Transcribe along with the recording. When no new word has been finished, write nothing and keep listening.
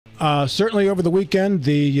Certainly over the weekend,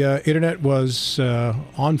 the internet was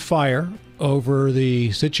on fire over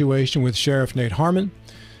the situation with Sheriff Nate Harmon,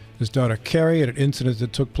 his daughter Carrie, at an incident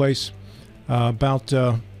that took place about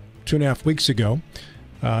 2.5 weeks ago.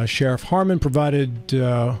 Sheriff Harmon provided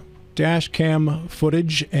dash cam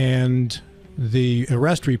footage and the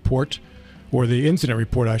arrest report, or the incident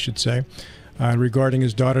report, I should say, regarding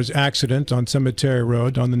his daughter's accident on Cemetery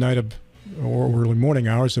Road on the night of, or early morning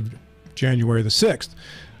hours of January the 6th.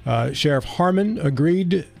 Sheriff Harmon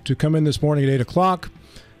agreed to come in this morning at 8 o'clock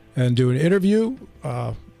and do an interview.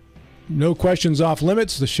 No questions off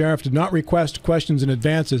limits. The sheriff did not request questions in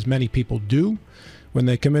advance, as many people do when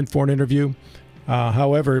they come in for an interview.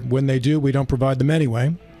 However, when they do, we don't provide them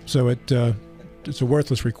anyway. So it's a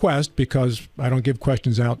worthless request because I don't give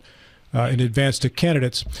questions out in advance to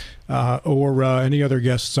candidates or any other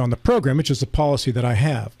guests on the program, which is the policy that I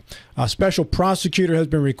have. A special prosecutor has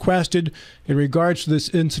been requested in regards to this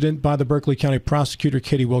incident by the Berkeley County Prosecutor,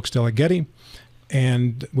 Katie Wilkes-Delegetti,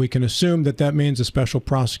 and we can assume that that means a special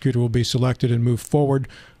prosecutor will be selected and move forward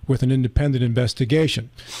with an independent investigation.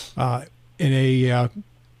 In a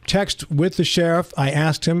text with the sheriff, I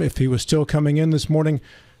asked him if he was still coming in this morning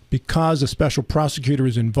because a special prosecutor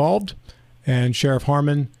is involved, and Sheriff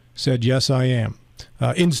Harmon said, yes, I am.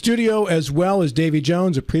 In studio as well as Davy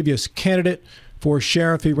Jones, a previous candidate for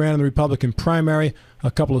sheriff. He ran in the Republican primary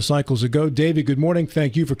a couple of cycles ago. Davy, good morning.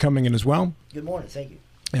 Thank you for coming in as well. Good morning. Thank you.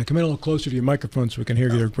 Yeah, come in a little closer to your microphone so we can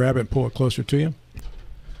hear you. Grab it and pull it closer to you.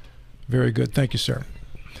 Very good. Thank you, sir.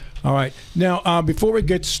 All right. Now, before we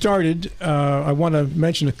get started, I want to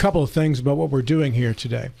mention a couple of things about what we're doing here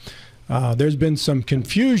today. There's been some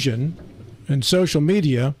confusion in social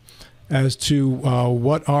media as to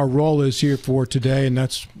what our role is here for today, and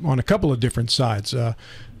that's on a couple of different sides.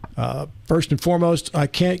 First and foremost, I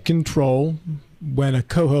can't control when a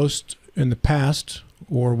co-host in the past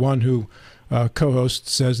or one who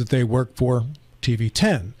co-hosts says that they work for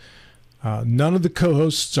TV10. None of the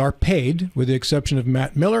co-hosts are paid, with the exception of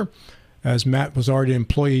Matt Miller, as Matt was already an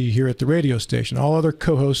employee here at the radio station. All other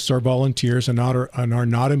co-hosts are volunteers and are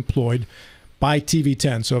not employed by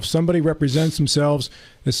TV10. So if somebody represents themselves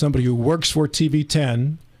as somebody who works for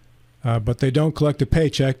TV10, but they don't collect a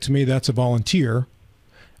paycheck, to me that's a volunteer.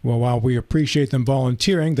 Well, while we appreciate them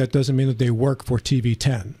volunteering, that doesn't mean that they work for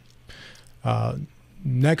TV10.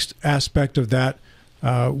 Next aspect of that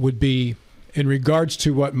would be in regards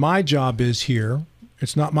to what my job is here.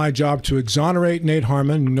 It's not my job to exonerate Nate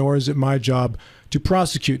Harmon, nor is it my job to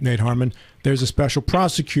prosecute Nate Harmon. There's a special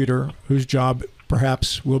prosecutor whose job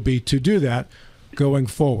perhaps will be to do that going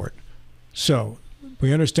forward. So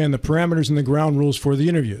we understand the parameters and the ground rules for the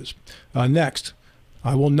interviews. Next,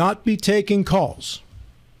 I will not be taking calls.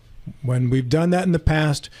 When we've done that in the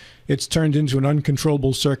past, it's turned into an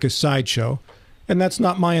uncontrollable circus sideshow, and that's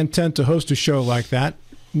not my intent to host a show like that,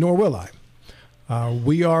 nor will I.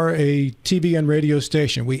 We are a TV and radio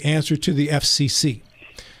station. We answer to the FCC.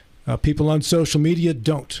 People on social media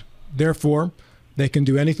don't. Therefore, they can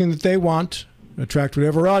do anything that they want, attract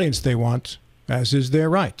whatever audience they want, as is their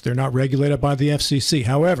right. They're not regulated by the FCC.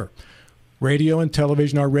 However, radio and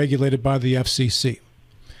television are regulated by the FCC.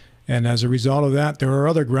 And as a result of that, there are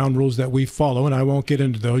other ground rules that we follow, and I won't get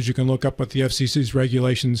into those. You can look up what the FCC's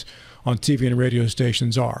regulations on TV and radio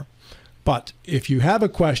stations are. But if you have a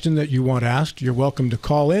question that you want asked, you're welcome to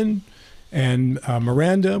call in, and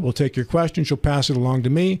Miranda will take your question. She'll pass it along to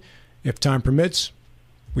me. If time permits,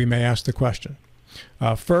 we may ask the question.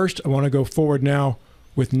 First, I want to go forward now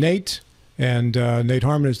with Nate, and Nate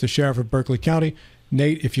Harmon is the sheriff of Berkeley County.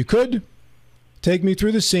 Nate, if you could, take me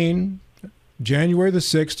through the scene. January the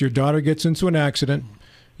 6th, your daughter gets into an accident.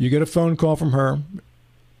 You get a phone call from her,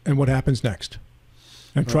 and what happens next?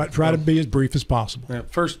 And try to be as brief as possible. Yeah,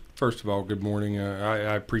 first of all, good morning.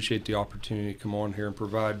 I appreciate the opportunity to come on here and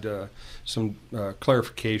provide some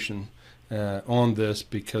clarification on this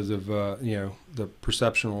because of the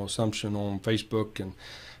perceptional assumption on Facebook and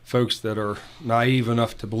folks that are naive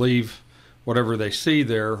enough to believe whatever they see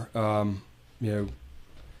there. It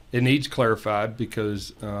needs clarified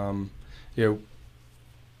because when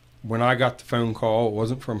I got the phone call, it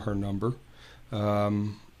wasn't from her number.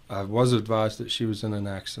 I was advised that she was in an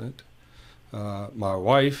accident. My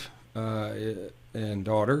wife and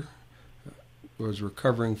daughter was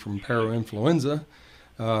recovering from parainfluenza.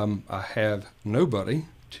 I have nobody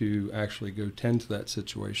to actually go tend to that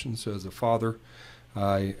situation. So as a father,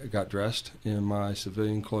 I got dressed in my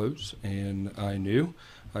civilian clothes, and I knew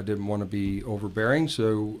I didn't want to be overbearing.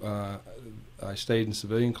 So I stayed in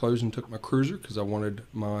civilian clothes and took my cruiser because I wanted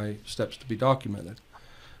my steps to be documented.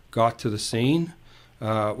 Got to the scene.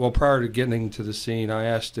 Well, prior to getting to the scene, I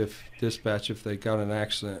asked dispatch if they got an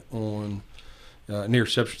accident on near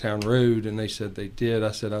Shepherdstown Road, and they said they did.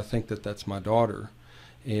 I said, I think that's my daughter,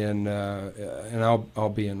 and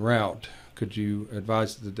I'll be en route. Could you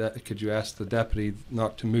advise could you ask the deputy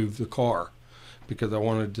not to move the car, because I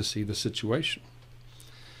wanted to see the situation.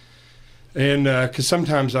 And because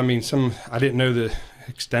sometimes, I didn't know the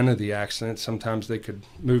extent of the accident. Sometimes they could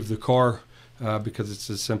move the car because it's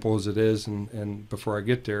as simple as it is. And before I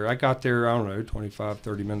got there, I don't know, 25,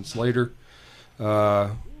 30 minutes later,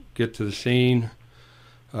 get to the scene,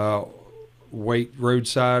 wait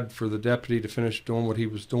roadside for the deputy to finish doing what he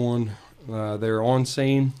was doing there on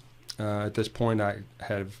scene. At this point, I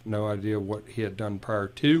have no idea what he had done prior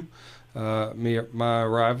to my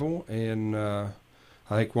arrival, and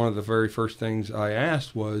I think one of the very first things I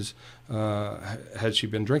asked was, had she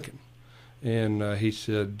been drinking? And he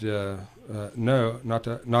said, no, not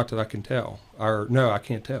that I can tell, or no, I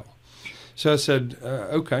can't tell. So I said,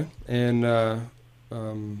 okay. And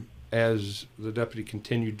as the deputy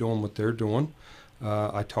continued doing what they're doing,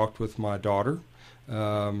 I talked with my daughter,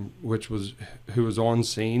 who was on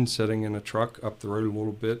scene, sitting in a truck up the road a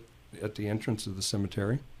little bit at the entrance of the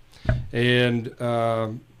cemetery, and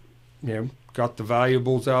got the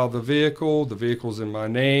valuables out of the vehicle. The vehicle's in my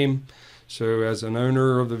name. So as an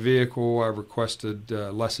owner of the vehicle, I requested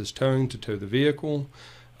Les's Towing to tow the vehicle.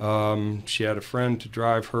 She had a friend to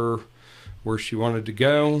drive her where she wanted to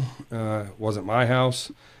go. It wasn't my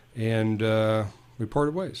house. And we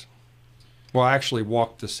parted ways. Well, I actually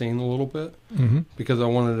walked the scene a little bit because I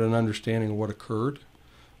wanted an understanding of what occurred.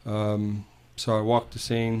 So I walked the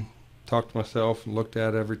scene, talked to myself, and looked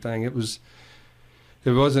at everything. It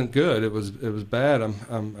wasn't good. It was bad.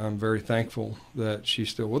 I'm very thankful that she's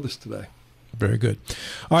still with us today. Very good.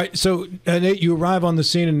 All right. So Nate, you arrive on the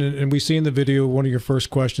scene, and we see in the video one of your first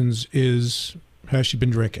questions is, has she been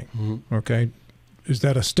drinking? Mm-hmm. Okay. Is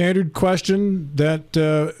that a standard question that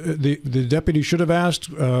the deputy should have asked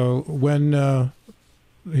when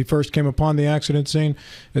he first came upon the accident scene?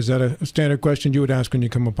 Is that a standard question you would ask when you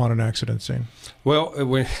come upon an accident scene? Well,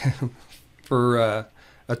 for a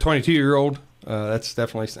 22-year-old, that's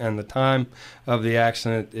definitely, and the time of the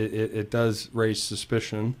accident, it does raise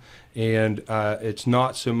suspicion, and it's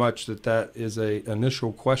not so much that is a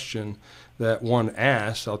initial question that one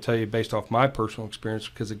asks. I'll tell you based off my personal experience,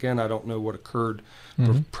 because again, I don't know what occurred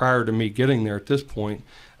prior to me getting there at this point.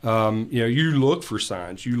 You look for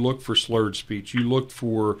signs, you look for slurred speech, you look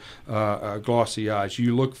for glossy eyes,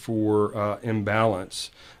 you look for imbalance,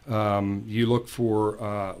 you look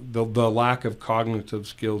for the lack of cognitive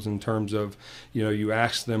skills in terms of, you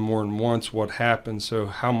ask them more than once what happened, so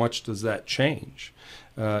how much does that change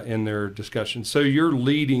in their discussion? So you're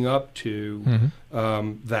leading up to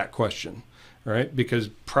that question. Right, because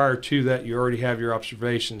prior to that, you already have your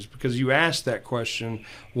observations. Because you ask that question,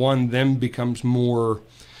 one then becomes more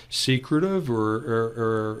secretive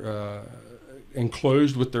or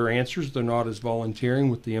enclosed with their answers. They're not as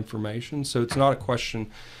volunteering with the information. So it's not a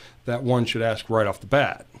question that one should ask right off the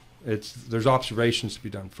bat. There's observations to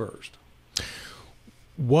be done first.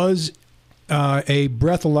 Was a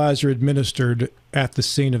breathalyzer administered at the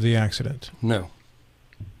scene of the accident? No.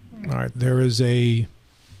 All right. There is a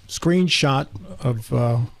screenshot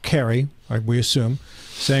of Carrie, we assume,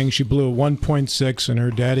 saying she blew a 1.6 and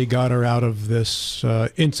her daddy got her out of this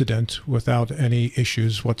incident without any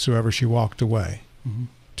issues whatsoever. She walked away. Mm-hmm.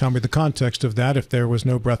 Tell me the context of that, if there was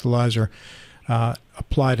no breathalyzer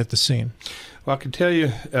applied at the scene. Well, I can tell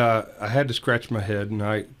you, I had to scratch my head, and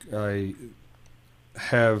I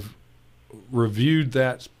have reviewed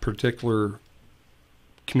that particular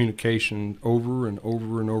communication over and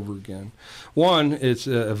over and over again. One, it's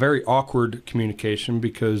a very awkward communication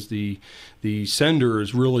because the sender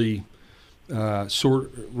is really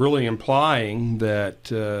really implying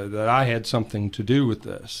that I had something to do with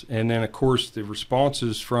this, and then of course the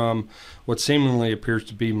responses from what seemingly appears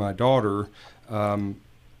to be my daughter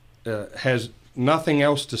has nothing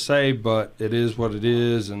else to say, but it is what it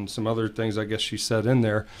is, and some other things I guess she said in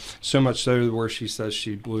there, so much so where she says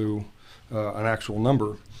she blew an actual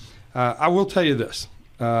number. I will tell you this.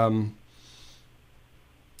 I'm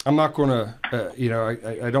not going to,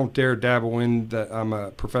 I don't dare dabble in that I'm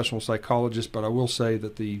a professional psychologist, but I will say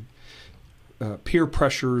that the peer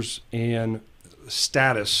pressures and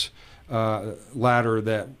status ladder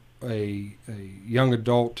that a young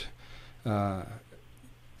adult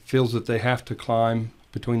feels that they have to climb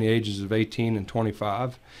between the ages of 18 and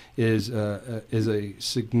 25 is a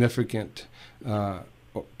significant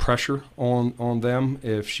pressure on them.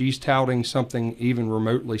 If she's touting something even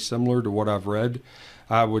remotely similar to what I've read,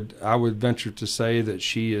 I would venture to say that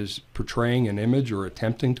she is portraying an image or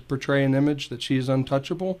attempting to portray an image that she is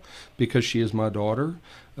untouchable because she is my daughter.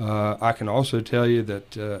 I can also tell you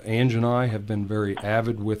that Ange and I have been very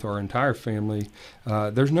avid with our entire family.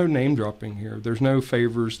 There's no name dropping here. There's no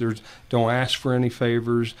favors. Don't ask for any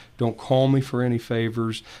favors. Don't call me for any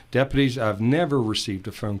favors. Deputies, I've never received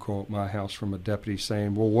a phone call at my house from a deputy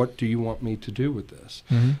saying, well, what do you want me to do with this?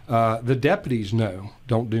 Mm-hmm. The deputies know,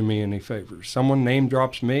 don't do me any favors. Someone name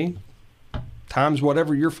drops me, times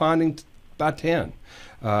whatever you're finding by 10.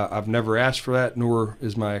 I've never asked for that, nor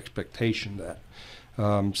is my expectation that.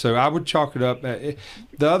 So I would chalk it up. The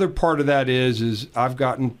other part of that is I've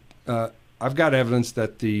got evidence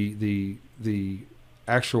that the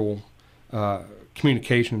actual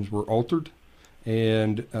communications were altered,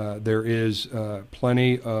 and there is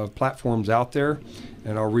plenty of platforms out there,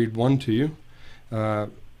 and I'll read one to you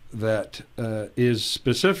that is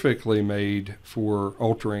specifically made for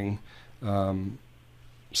altering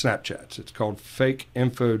Snapchats. It's called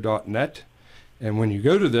fakeinfo.net, and when you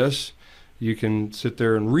go to this, you can sit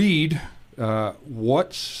there and read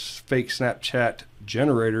what fake Snapchat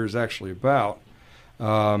generator is actually about.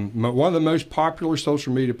 One of the most popular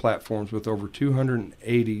social media platforms with over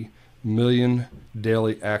 280 million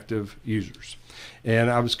daily active users. And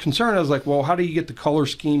I was concerned. I was like, well, how do you get the color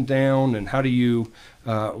scheme down, and how do you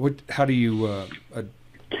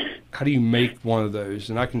make one of those?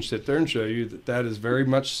 And I can sit there and show you that is very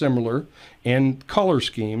much similar in color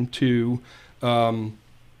scheme to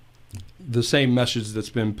the same message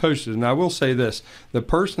that's been posted. And I will say this, the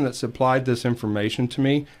person that supplied this information to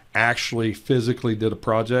me actually physically did a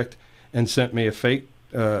project and sent me a fake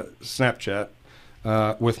Snapchat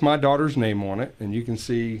with my daughter's name on it. And you can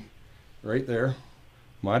see right there,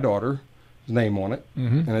 my daughter's name on it.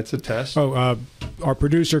 Mm-hmm. And it's a test. Oh, our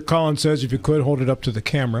producer Colin says if you could hold it up to the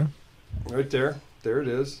camera. Right there. There it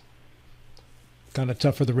is. Kind of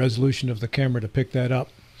tough for the resolution of the camera to pick that up.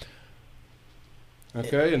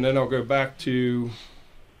 Okay, and then I'll go back to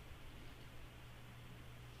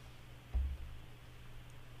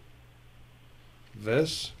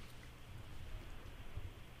this.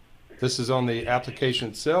 This is on the application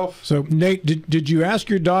itself. So, Nate, did you ask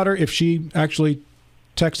your daughter if she actually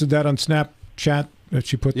texted that on Snapchat, that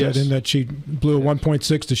she put that in, that she blew a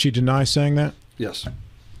 1.6? Does she deny saying that? Yes.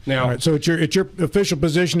 Now, all right, so it's your official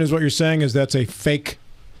position is what you're saying is that's a fake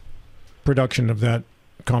production of that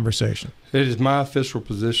conversation. It is my official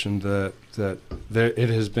position that it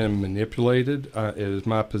has been manipulated. It is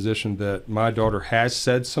my position that my daughter has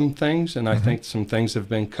said some things, and I think some things have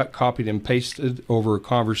been cut, copied, and pasted over a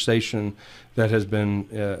conversation that has been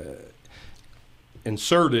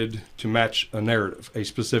inserted to match a narrative, a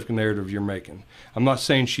specific narrative you're making. I'm not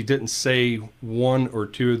saying she didn't say one or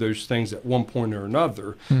two of those things at one point or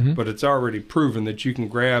another, but it's already proven that you can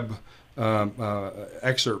grab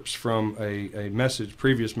excerpts from a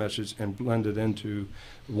previous message, and blend it into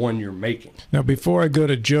one you're making. Now, before I go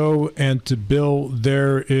to Joe and to Bill,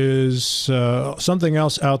 there is something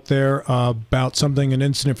else out there about an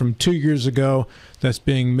incident from 2 years ago that's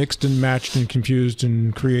being mixed and matched and confused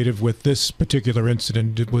and creative with this particular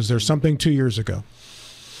incident. Was there something 2 years ago?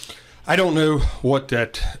 I don't know what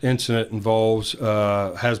that incident involves.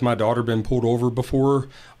 Has my daughter been pulled over before?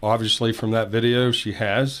 Obviously, from that video, she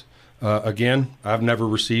has. Again, I've never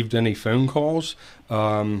received any phone calls.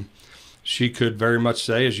 She could very much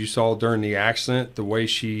say, as you saw during the accident, the way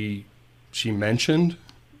she mentioned,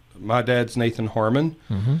 my dad's Nathan Harmon.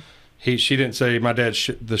 She didn't say my dad's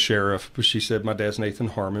the sheriff, but she said my dad's Nathan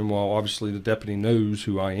Harmon. Well, obviously the deputy knows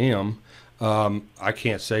who I am. I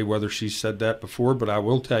can't say whether she said that before, but I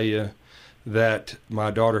will tell you that my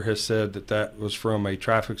daughter has said that was from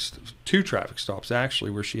two traffic stops, actually,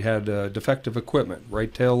 where she had defective equipment,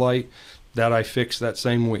 right tail light, that I fixed that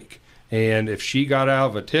same week. And if she got out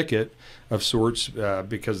of a ticket of sorts,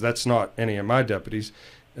 because that's not any of my deputies,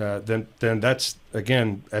 then that's,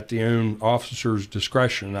 again, at the own officer's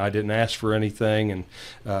discretion. I didn't ask for anything,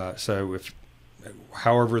 and so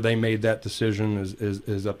however they made that decision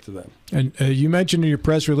is up to them. And you mentioned in your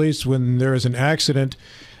press release, when there is an accident,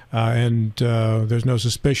 and there's no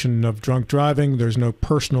suspicion of drunk driving, there's no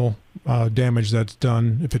personal damage that's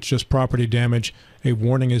done. If it's just property damage, a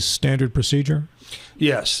warning is standard procedure?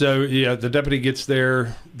 Yes. So, yeah, the deputy gets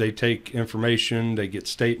there. They take information. They get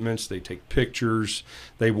statements. They take pictures.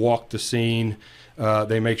 They walk the scene.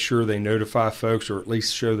 They make sure they notify folks, or at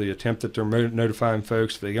least show the attempt that they're notifying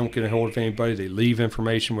folks. If they don't get a hold of anybody, they leave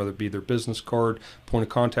information, whether it be their business card, point of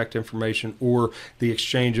contact information, or the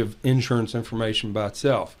exchange of insurance information by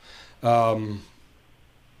itself.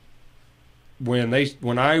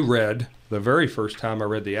 when I read the very first time I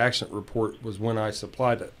read the accident report was when I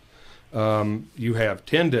supplied it. You have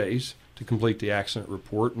 10 days to complete the accident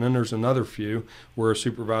report, and then there's another few where a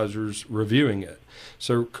supervisor's reviewing it.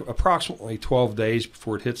 So approximately 12 days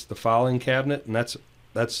before it hits the filing cabinet, and that's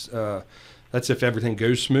if everything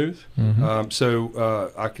goes smooth.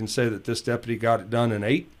 So I can say that this deputy got it done in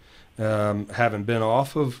 8, having been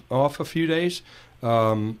off a few days,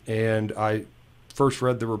 and I first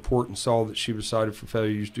read the report and saw that she was cited for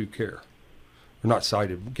failure to use due care. Or not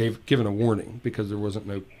cited, given a warning because there wasn't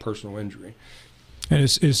no personal injury. And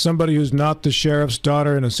is somebody who's not the sheriff's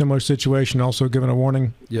daughter in a similar situation also given a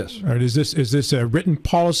warning? Yes. All right, is this a written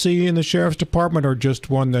policy in the sheriff's department, or just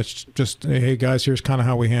one that's just, hey guys, here's kind of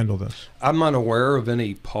how we handle this? I'm not aware of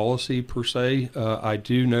any policy per se. I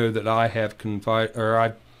do know that I have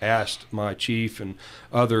I asked my chief and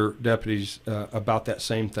other deputies about that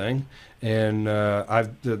same thing, and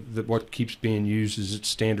what keeps being used is it's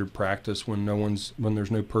standard practice when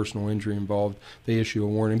there's no personal injury involved, they issue a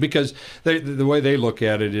warning, because the way they look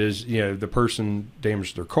at it is, the person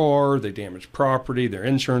damaged their car, they damaged property, their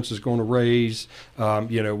insurance is going to raise,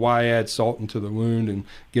 why add salt into the wound and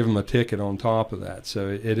give them a ticket on top of that? So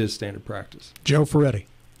it is standard practice. Joe Ferretti.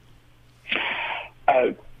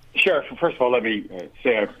 Sheriff, first of all, let me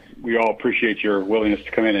say we all appreciate your willingness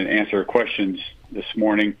to come in and answer questions this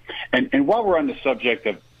morning. And while we're on the subject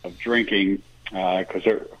of drinking, because,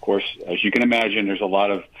 of course, as you can imagine, there's a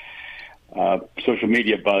lot of social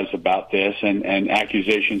media buzz about this, and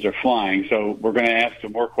accusations are flying. So we're going to ask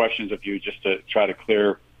some more questions of you just to try to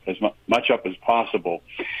clear as much up as possible.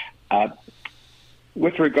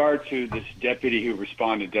 With regard to this deputy who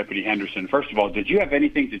responded, Deputy Henderson, first of all, did you have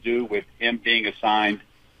anything to do with him being assigned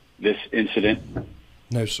this incident?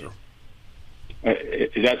 No, sir.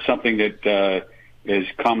 Is that something that is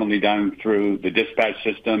commonly done through the dispatch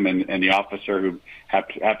system and the officer who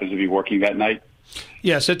happens to be working that night?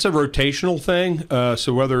 Yes, it's a rotational thing.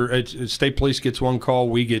 So whether state police gets one call,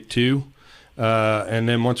 we get 2. And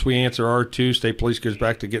then once we answer our 2, state police goes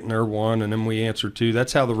back to getting their 1, and then we answer 2.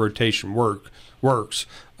 That's how the rotation works.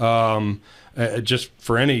 Just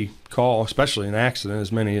for any call, especially an accident,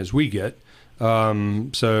 as many as we get.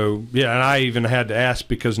 So yeah, and I even had to ask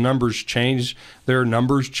because numbers change. Their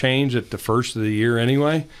numbers change at the first of the year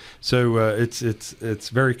anyway. So it's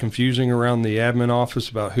very confusing around the admin office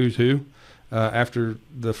about who's who after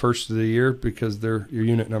the first of the year because your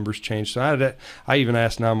unit numbers change. So I even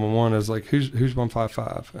asked 911. I was like, who's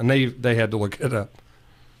 155? And they had to look it up.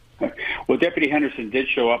 Well, Deputy Henderson did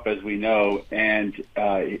show up, as we know, and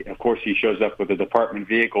of course he shows up with a department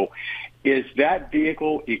vehicle. Is that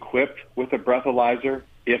vehicle equipped with a breathalyzer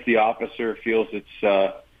if the officer feels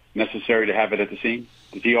it's necessary to have it at the scene?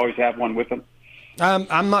 Does he always have one with him?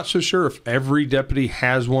 I'm not so sure if every deputy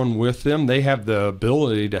has one with them. They have the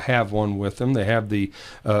ability to have one with them. They have the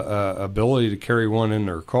ability to carry one in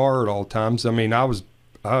their car at all times. I mean, I was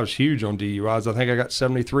huge on DUIs. I think I got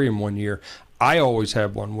 73 in 1 year. I always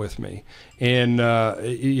have one with me, and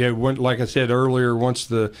like I said earlier,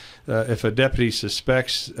 once if a deputy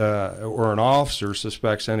suspects or an officer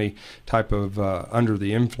suspects any type of under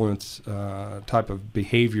the influence type of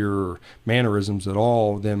behavior or mannerisms at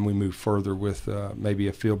all, then we move further with maybe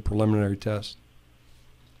a field preliminary test.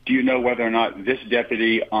 Do you know whether or not this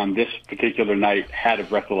deputy on this particular night had a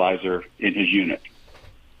breathalyzer in his unit?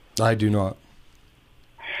 I do not.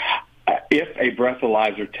 If a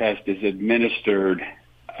breathalyzer test is administered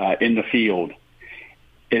in the field,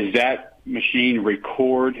 is that machine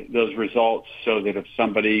record those results so that if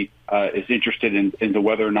somebody is interested in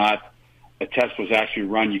whether or not a test was actually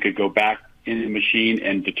run, you could go back in the machine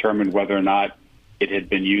and determine whether or not it had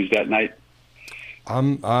been used that night?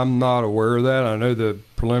 I'm not aware of that. I know the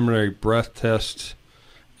preliminary breath test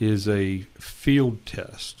is a field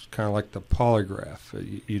test, kind of like the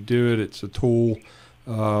polygraph. You do it; it's a tool.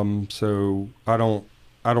 So I don't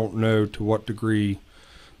know to what degree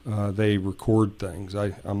they record things.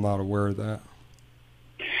 I'm not aware of that.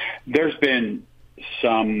 There's been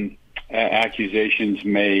some accusations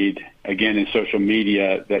made, again, in social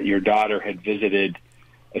media that your daughter had visited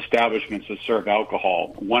establishments that serve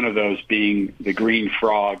alcohol, one of those being the Green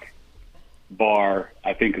Frog Bar,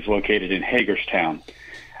 I think is located in Hagerstown.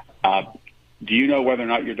 Do you know whether or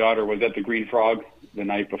not your daughter was at the Green Frog the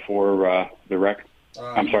night before the wreck?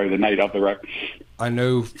 The night of the wreck. I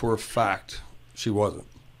know for a fact she wasn't.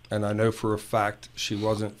 And I know for a fact she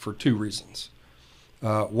wasn't for 2 reasons.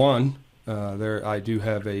 One, I do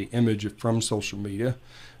have a image from social media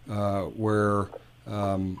where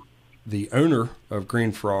the owner of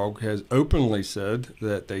Green Frog has openly said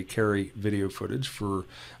that they carry video footage for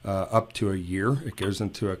up to a year. It goes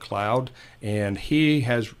into a cloud, and he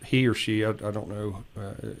or she, I don't know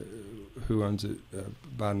who owns it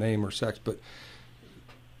by name or sex, but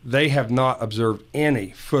they have not observed any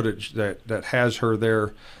footage that has her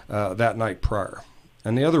there that night prior.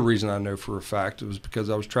 And the other reason I know for a fact was because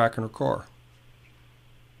I was tracking her car.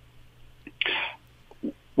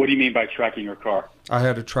 What do you mean by tracking her car? I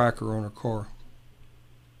had a tracker on her car.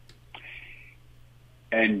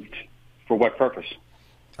 And for what purpose?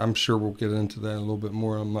 I'm sure we'll get into that a little bit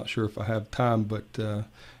more. I'm not sure if I have time, but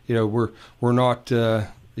we're not. I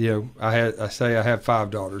have 5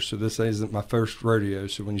 daughters, so this isn't my first rodeo.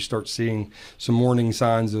 So when you start seeing some warning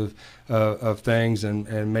signs of things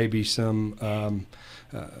and maybe some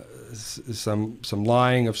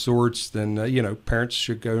lying of sorts, then parents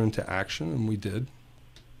should go into action, and we did.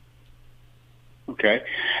 Okay.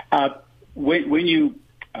 When you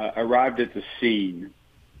arrived at the scene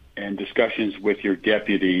and discussions with your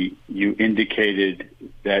deputy, you indicated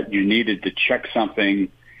that you needed to check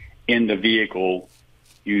something in the vehicle.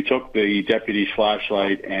 You took the deputy's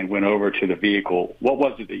flashlight and went over to the vehicle. What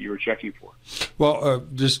was it that you were checking for? Well,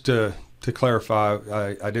 just to clarify,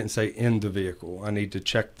 I didn't say in the vehicle. I need to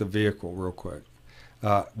check the vehicle real quick.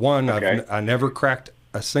 Okay. I never cracked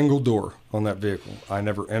a single door on that vehicle. I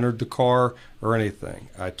never entered the car or anything.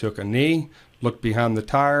 I took a knee, looked behind the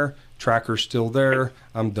tire, tracker's still there,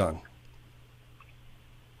 I'm done.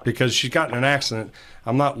 Because she's got in an accident,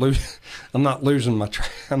 I'm not losing my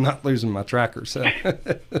tracker. So,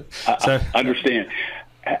 I understand.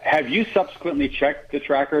 Have you subsequently checked the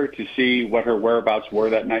tracker to see what her whereabouts were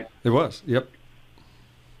that night? It was, yep.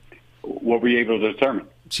 What were you able to determine?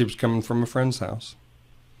 She was coming from a friend's house.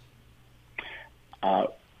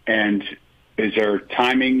 And is there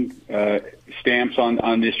timing stamps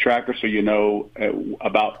on this tracker so you know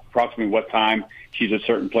about approximately what time she's at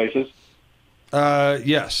certain places?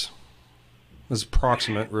 Yes. It's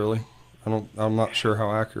approximate, really. I'm not sure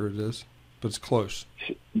how accurate it is, but it's close.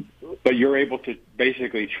 But you're able to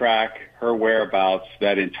basically track her whereabouts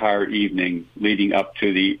that entire evening leading up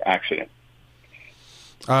to the accident.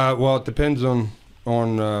 Well, it depends on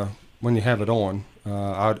when you have it on.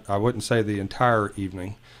 I wouldn't say the entire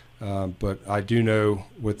evening, but I do know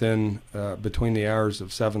within between the hours of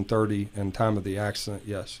 7:30 and time of the accident,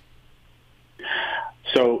 yes.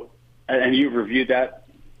 So, and you've reviewed that?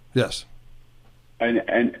 Yes.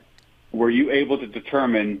 And were you able to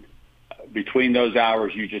determine between those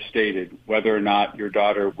hours you just stated whether or not your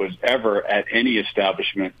daughter was ever at any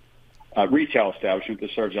establishment, retail establishment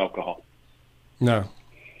that serves alcohol? No.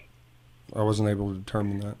 I wasn't able to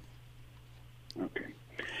determine that. Okay.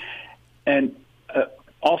 And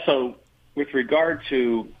also, with regard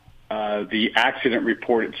to the accident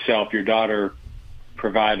report itself, your daughter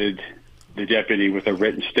provided the deputy with a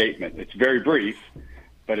written statement. It's very brief,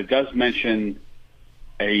 but it does mention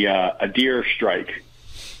a deer strike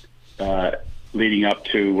leading up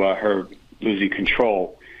to her losing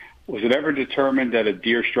control. Was it ever determined that a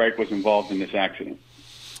deer strike was involved in this accident?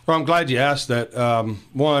 Well, I'm glad you asked that.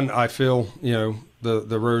 One, I feel,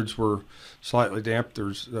 the roads were slightly damp.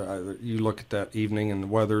 There's you look at that evening and the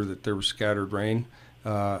weather, that there was scattered rain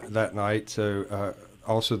that night. So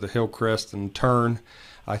also the hill crest and turn,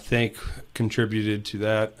 I think, contributed to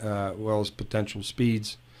that, well as potential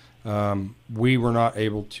speeds. We were not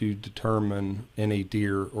able to determine any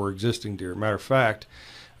deer or existing deer. Matter of fact,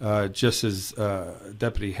 just as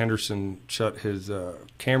Deputy Henderson shut his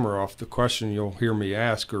camera off, the question you'll hear me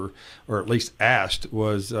ask, or at least asked,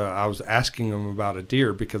 was I was asking him about a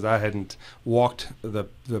deer because I hadn't walked the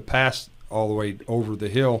path all the way over the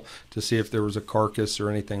hill to see if there was a carcass or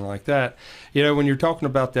anything like that. When you're talking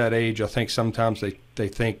about that age, I think sometimes they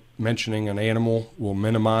think mentioning an animal will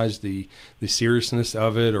minimize the seriousness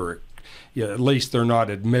of it, or at least they're not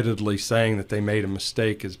admittedly saying that they made a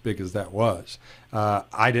mistake as big as that was.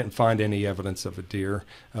 I didn't find any evidence of a deer.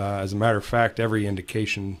 As a matter of fact, every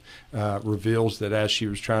indication reveals that as she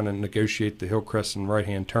was trying to negotiate the hillcrest and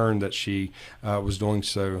right-hand turn, that she was doing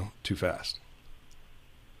so too fast.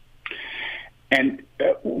 And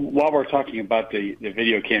while we're talking about the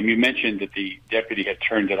video cam, you mentioned that the deputy had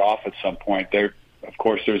turned it off at some point. There, of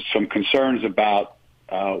course, there's some concerns about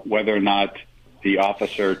whether or not the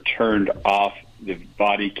officer turned off the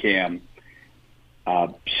body cam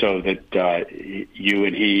so that you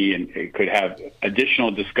and he could have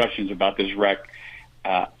additional discussions about this wreck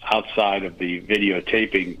outside of the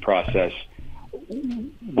videotaping process.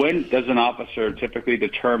 When does an officer typically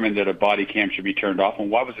determine that a body cam should be turned off, and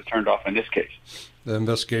why was it turned off in this case? The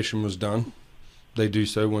investigation was done. They do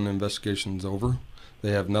so when the investigation's over.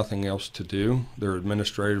 They have nothing else to do. They're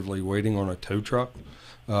administratively waiting on a tow truck.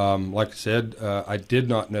 Like I said, I did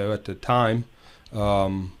not know at the time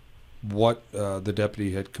what the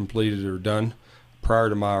deputy had completed or done prior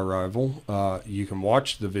to my arrival. You can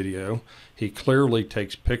watch the video. He clearly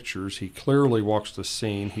takes pictures. He clearly walks the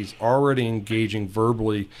scene. He's already engaging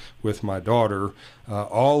verbally with my daughter,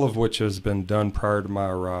 all of which has been done prior to my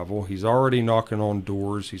arrival. He's already knocking on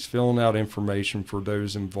doors. He's filling out information for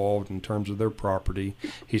those involved in terms of their property.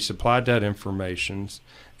 He supplied that information,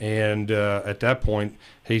 and at that point,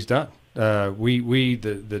 he's done.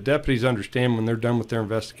 The deputies understand when they're done with their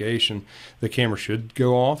investigation, the camera should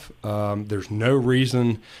go off. There's no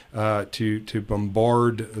reason to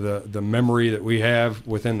bombard the memory that we have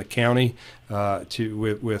within the county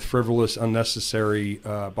with frivolous, unnecessary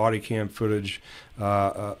body cam footage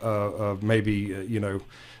of maybe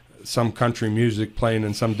some country music playing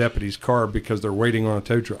in some deputy's car because they're waiting on a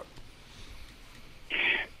tow truck.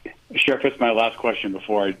 Sheriff, that's my last question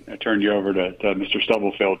before I turn you over to Mr.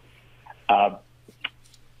 Stubblefield.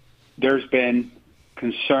 There's been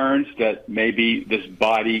concerns that maybe this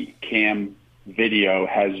body cam video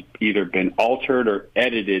has either been altered or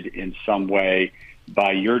edited in some way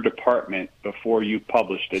by your department before you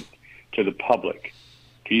published it to the public.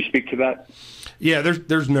 Can you speak to that? Yeah,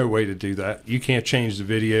 there's no way to do that. You can't change the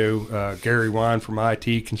video. Gary Wine from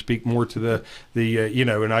IT can speak more to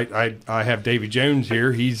and I have Davy Jones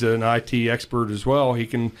here. He's an IT expert as well. He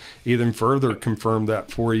can even further confirm that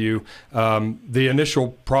for you. The initial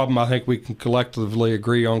problem I think we can collectively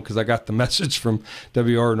agree on, because I got the message from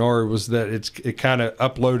WRNR, was that it kind of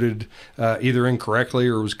uploaded either incorrectly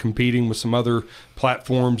or was competing with some other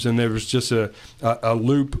platforms, and there was just a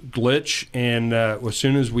loop glitch. And as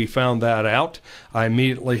soon as we found that out, I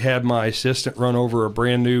immediately had my assistant run over a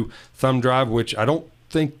brand new thumb drive, which I don't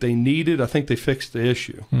think they needed. I think they fixed the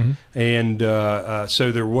issue. Mm-hmm. And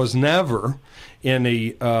so there was never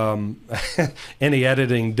any any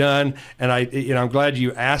editing done. And I'm glad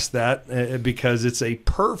you asked that, because it's a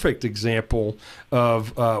perfect example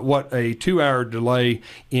of what a 2-hour delay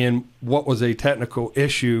in what was a technical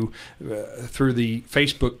issue through the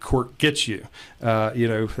Facebook court gets you.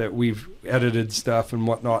 That we've edited stuff and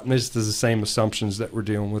whatnot, and this is the same assumptions that we're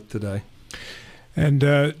dealing with today. And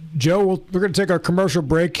Joe, we're going to take our commercial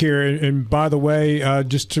break here. And by the way,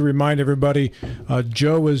 just to remind everybody,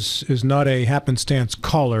 Joe is not a happenstance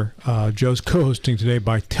caller. Joe's co-hosting today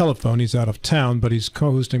by telephone. He's out of town, but he's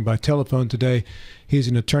co-hosting by telephone today. He's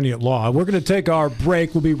an attorney at law. We're going to take our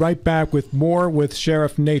break. We'll be right back with more with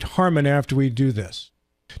Sheriff Nate Harmon after we do this.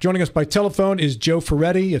 Joining us by telephone is Joe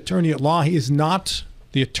Ferretti, attorney at law. He is not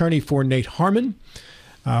the attorney for Nate Harmon.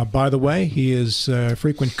 By the way, he is a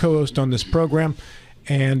frequent co-host on this program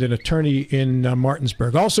and an attorney in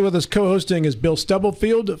Martinsburg. Also with us co-hosting is Bill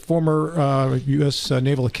Stubblefield, former U.S.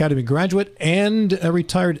 Naval Academy graduate and a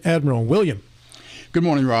retired admiral. William. Good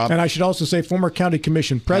morning, Rob. And I should also say former county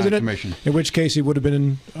commission president, in which case he would have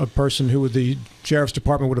been a person who the sheriff's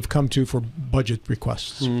department would have come to for budget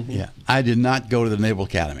requests. Mm-hmm. Yeah, I did not go to the Naval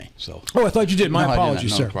Academy. So. Oh, I thought you did. My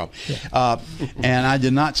apologies, sir. No problem. Yeah. And I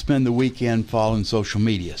did not spend the weekend following social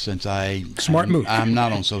media, since Smart move. I'm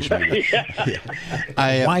not on social media.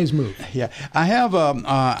 Yeah. Wise move. Yeah,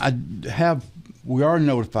 we are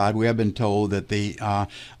notified. We have been told that the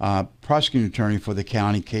prosecuting attorney for the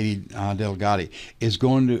county, Katie Delgatti, is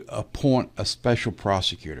going to appoint a special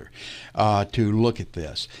prosecutor to look at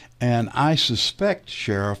this. And I suspect,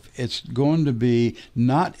 Sheriff, it's going to be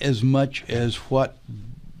not as much as what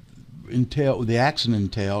the accident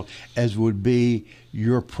entailed as would be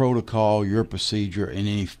your protocol, your procedure, and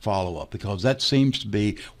any follow-up, because that seems to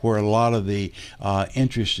be where a lot of the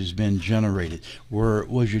interest has been generated.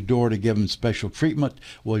 Was your daughter given special treatment?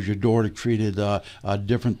 Was your daughter treated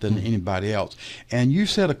different than anybody else? And you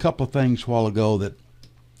said a couple of things a while ago that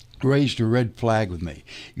raised a red flag with me.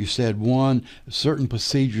 You said, one, certain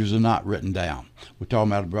procedures are not written down. We're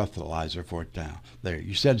talking about a breathalyzer for it down there.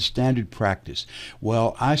 You said standard practice.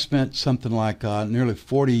 Well, I spent something like nearly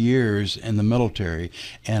 40 years in the military,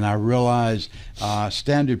 and I realized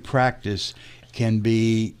standard practice can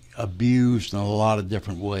be abused in a lot of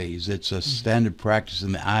different ways. It's a standard practice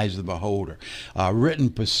in the eyes of the beholder.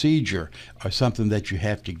 Written procedure are something that you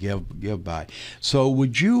have to give by. So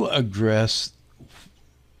would you address,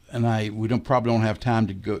 and we probably don't have time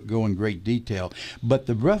to go in great detail, but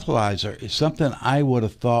the breathalyzer is something I would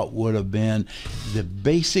have thought would have been the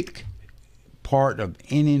basic part of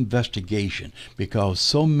any investigation, because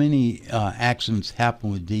so many accidents happen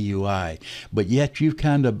with DUI, but yet you've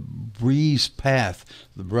kind of breezed past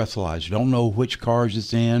the breathalyzer. Don't know which cars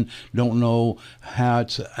it's in, don't know how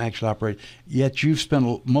it's actually operated, yet you've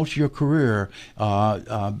spent most of your career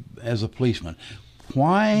as a policeman.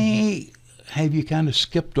 Why have you kind of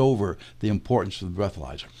skipped over the importance of the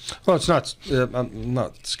breathalyzer? Well, it's not. I'm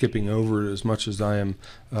not skipping over it as much as I am.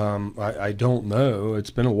 I don't know.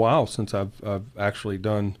 It's been a while since I've actually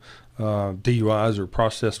done DUIs or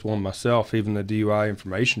processed one myself. Even the DUI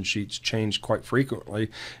information sheets change quite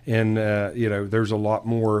frequently, and there's a lot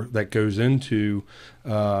more that goes into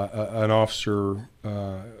an officer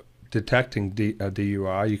detecting a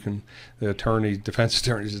DUI. The defense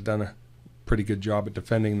attorneys have done a pretty good job at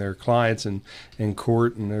defending their clients in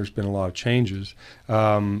court, and there's been a lot of changes.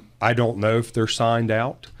 I don't know if they're signed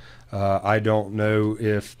out. I don't know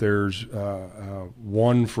if there's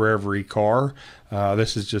one for every car.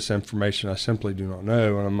 This is just information I simply do not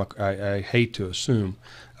know, and I hate to assume.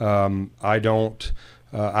 I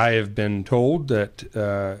have been told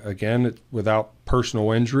that, again, without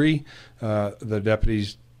personal injury, the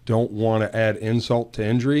deputies don't want to add insult to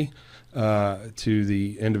injury to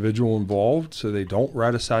the individual involved, so they don't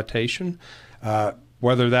write a citation.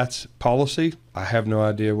 Whether that's policy, I have no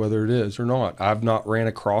idea whether it is or not. I've not ran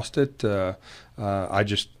across it. I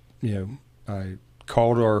just, I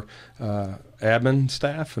called our admin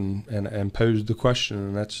staff and posed the question,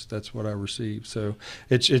 and that's what I received. So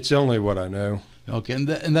it's only what I know. Okay,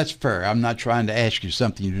 and that's fair. I'm not trying to ask you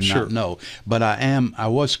something you do Sure. not know, but I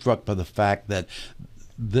was struck by the fact that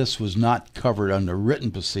this was not covered under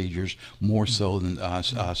written procedures, more so than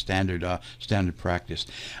standard practice.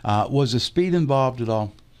 Was the speed involved at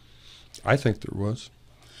all? I think there was.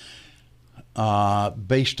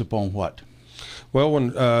 Based upon what? Well,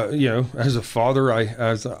 when as a father,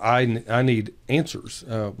 I need answers.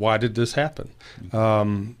 Why did this happen?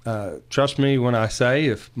 Trust me when I say,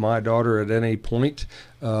 if my daughter at any point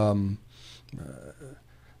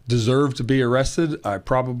deserved to be arrested, I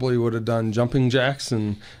probably would have done jumping jacks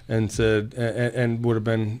and said and would have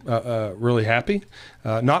been really happy,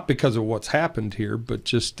 not because of what's happened here, but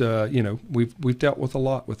just we've dealt with a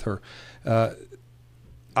lot with her.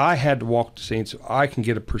 I had to walk the scene so I can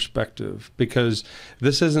get a perspective, because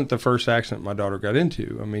this isn't the first accident my daughter got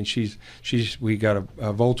into. I mean, we got a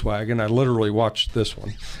Volkswagen. I literally watched this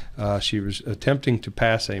one. She was attempting to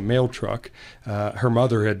pass a mail truck. Her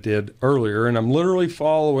mother did earlier, and I'm literally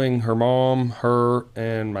following her mom, her,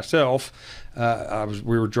 and myself.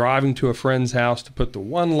 We were driving to a friend's house to put the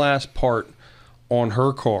one last part on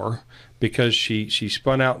her car, because she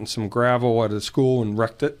spun out in some gravel at a school and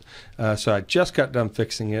wrecked it. So I just got done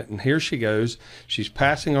fixing it, and here she goes. She's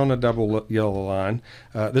passing on a double yellow line.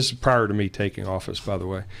 This is prior to me taking office, by the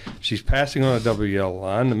way. She's passing on a double yellow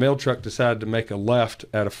line. The mail truck decided to make a left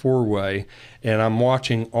at a four-way, and I'm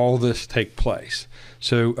watching all this take place.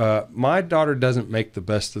 So my daughter doesn't make the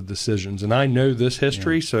best of decisions, and I know this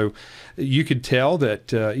history. Yeah. So you could tell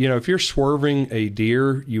that, if you're swerving a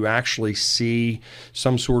deer, you actually see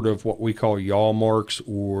some sort of what we call yaw marks,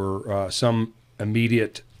 or some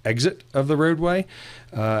immediate exit of the roadway.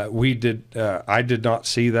 I did not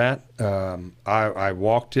see that. I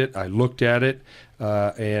walked it, I looked at it,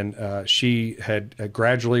 and she had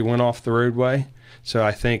gradually went off the roadway. So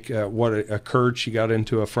I think what occurred, she got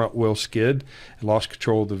into a front wheel skid, lost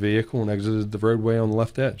control of the vehicle, and exited the roadway on the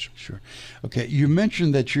left edge. Sure. Okay. You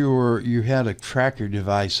mentioned that you had a tracker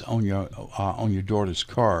device on your daughter's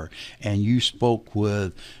car, and you spoke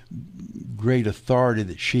with great authority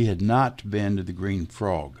that she had not been to the Green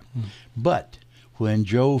Frog. But when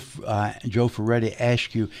Joe Ferretti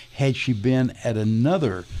asked you, had she been at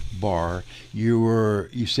another bar,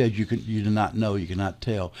 you said you did not know, you could not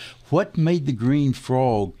tell. What made the Green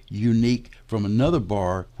Frog unique from another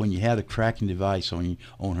bar when you had a tracking device on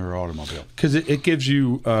her automobile? Because it gives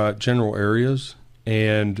you general areas,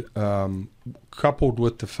 and coupled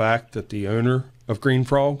with the fact that the owner of Green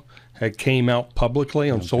Frog had came out publicly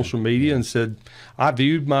on social media and said, I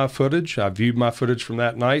viewed my footage from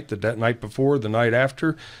that night, that night before, the night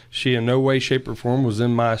after. She in no way, shape, or form was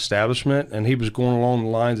in my establishment, and he was going along the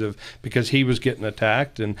lines of, because he was getting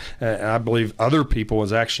attacked, and I believe other people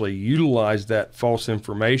has actually utilized that false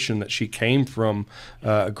information that she came from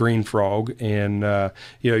Green Frog, and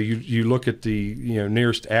you look at the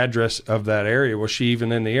nearest address of that area. Was she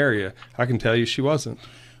even in the area? I can tell you she wasn't.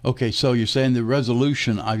 Okay, so you're saying the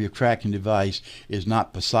resolution of your tracking device is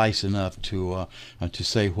not precise enough to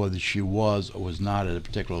say whether she was or was not at a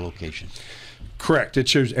particular location. Correct. It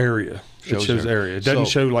shows area. It shows area. It doesn't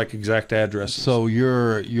show like exact addresses. So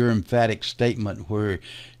your emphatic statement where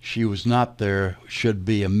she was not there should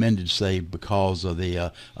be amended, say, because of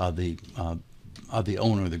the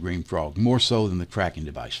owner of the green frog, more so than the tracking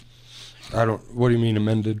device. What do you mean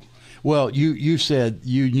amended? Well, you said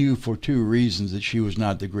you knew for two reasons that she was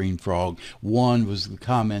not the green frog. One was the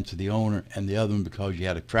comments of the owner, and the other one because you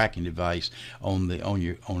had a tracking device on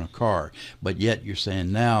a car. But yet you're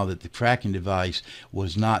saying now that the tracking device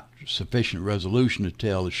was not sufficient resolution to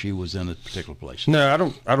tell that she was in a particular place.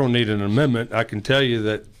 No, I don't need an amendment. I can tell you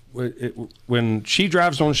that when she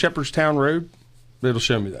drives on Shepherdstown Road, it'll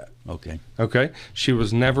show me that. Okay. She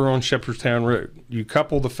was never on Shepherdstown Road. You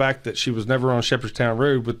couple the fact that she was never on Shepherdstown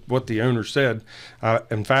Road with what the owner said, I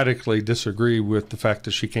emphatically disagree with the fact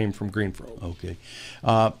that she came from Green Frog. Okay.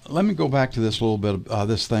 Let me go back to this a little bit,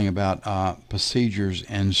 this thing about procedures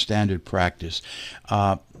and standard practice.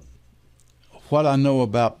 What I know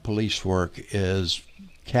about police work is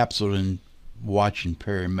capsuled in watching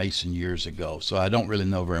Perry Mason years ago, so I don't really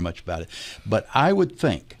know very much about it. But I would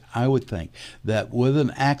think that with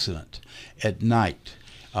an accident at night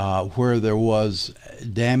where there was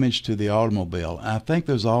damage to the automobile, and I think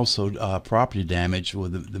there's also property damage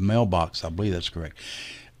with the mailbox, I believe that's correct,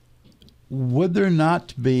 would there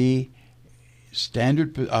not be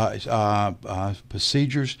standard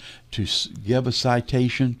procedures to give a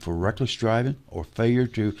citation for reckless driving or failure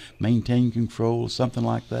to maintain control, something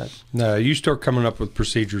like that? No, you start coming up with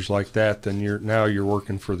procedures like that, then you're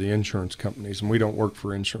working for the insurance companies, and we don't work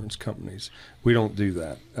for insurance companies. We don't do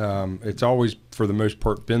that. It's always, for the most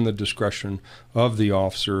part, been the discretion of the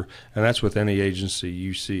officer, and that's with any agency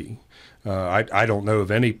you see. I don't know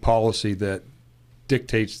of any policy that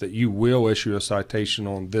dictates that you will issue a citation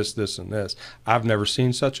on this, and this. I've never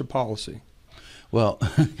seen such a policy. Well,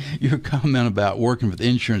 your comment about working with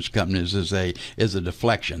insurance companies is a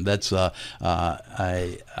deflection. That's I'm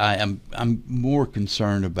more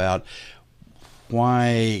concerned about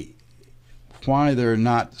why there are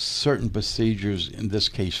not certain procedures in this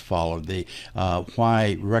case followed.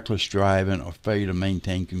 Why reckless driving or failure to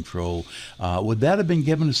maintain control, would that have been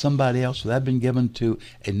given to somebody else? Would that have been given to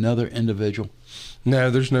another individual?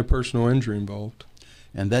 No, there's no personal injury involved.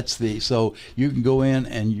 And so you can go in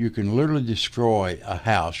and you can literally destroy a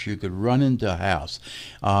house. You could run into a house,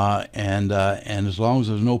 and as long as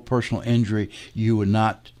there's no personal injury, you would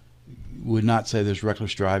not say there's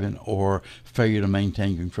reckless driving or failure to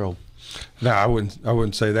maintain control. No, I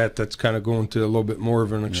wouldn't say that. That's kind of going to a little bit more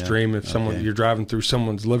of an extreme. If you're driving through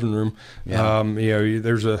someone's living room,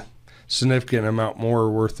 there's a significant amount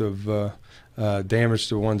more worth of damage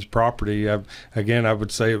to one's property. I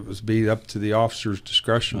would say it would be up to the officer's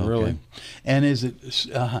discretion, really. And is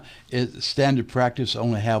standard practice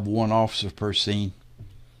only have one officer per scene?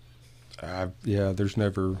 There's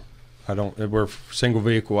never. We're a single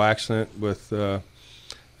vehicle accident with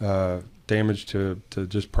damage to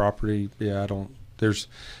just property. Yeah, I don't.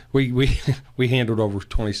 We handled over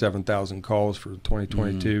 27,000 calls for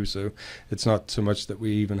 2022, so it's not so much that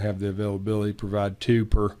we even have the availability to provide two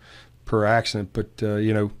per accident, but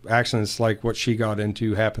accidents like what she got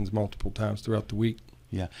into happens multiple times throughout the week.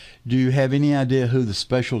 Yeah. Do you have any idea who the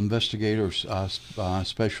special investigator,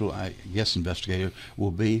 special investigator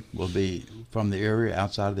will be? Will be from the area,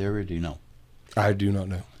 outside of the area? Do you know? I do not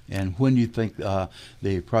know. And when do you think the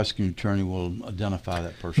prosecuting attorney will identify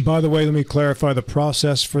that person? By the way, let me clarify the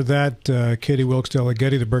process for that. Katie Wilkes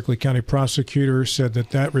Delegetti, the Berkeley County prosecutor, said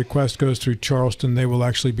that request goes through Charleston. They will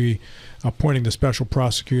actually be appointing the special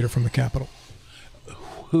prosecutor from the Capitol.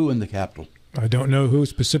 Who in the Capitol? I don't know who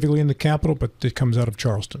specifically in the Capitol, but it comes out of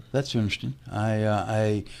Charleston. That's interesting.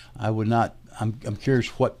 I would not. I'm curious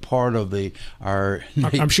what part of our.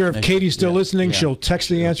 I'm sure if Katie's still listening, she'll text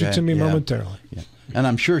the answer to me momentarily. Yeah. And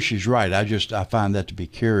I'm sure she's right. I find that to be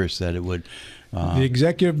curious that it would. The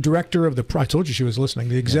executive director of I told you she was listening.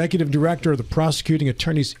 The executive director of the Prosecuting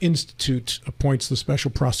Attorneys Institute appoints the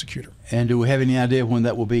special prosecutor. And do we have any idea when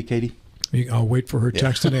that will be, Katie? I'll wait for her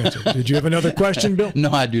text and answer. Did you have another question, Bill?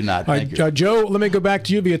 No, I do not. Thank you. Joe, let me go back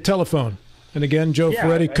to you via telephone. And again, Joe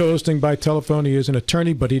Ferretti co-hosting by telephone. He is an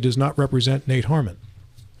attorney, but he does not represent Nate Harmon.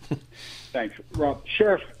 Thanks. Well,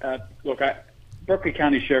 Sheriff, look, Berkeley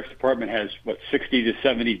County Sheriff's Department has, 60 to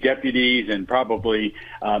 70 deputies and probably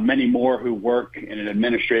many more who work in an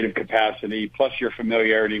administrative capacity, plus your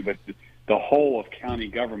familiarity with the whole of county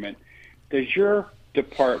government. Does your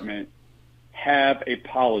department have a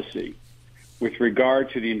policy with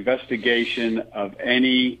regard to the investigation of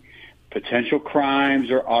any potential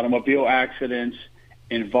crimes or automobile accidents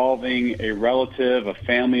involving a relative, a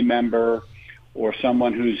family member, or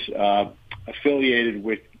someone who's affiliated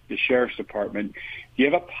with the sheriff's department, do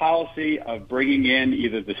you have a policy of bringing in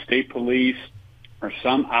either the state police or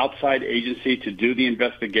some outside agency to do the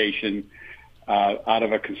investigation out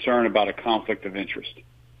of a concern about a conflict of interest?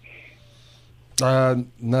 No,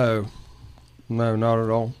 not at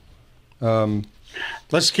all.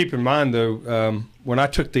 Let's keep in mind, though, when I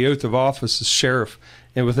took the oath of office as sheriff,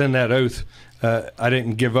 and within that oath, I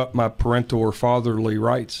didn't give up my parental or fatherly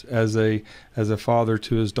rights as a father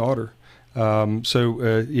to his daughter. Again,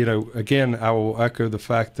 I will echo the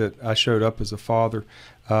fact that I showed up as a father,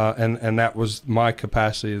 and that was my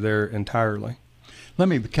capacity there entirely. Let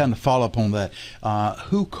me kind of follow up on that.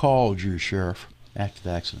 Who called you, Sheriff, after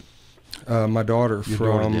the accident? My daughter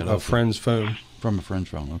from did, a friend's phone. From a friend's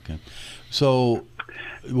phone, okay. So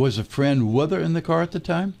was a friend with her in the car at the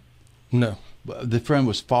time? No. The friend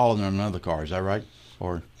was following another car, is that right?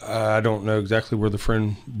 Or I don't know exactly where the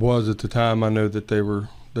friend was at the time. I know that they were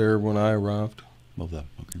there when I arrived. Okay.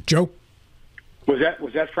 Joe? Was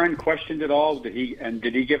that friend questioned at all? Did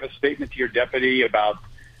he give a statement to your deputy about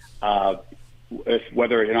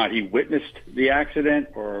whether or not he witnessed the accident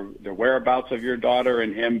or the whereabouts of your daughter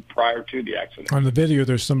and him prior to the accident? On the video,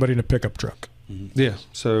 there's somebody in a pickup truck. Mm-hmm. Yeah,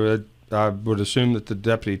 so I would assume that the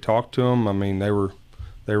deputy talked to him. I mean, they were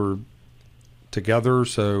together,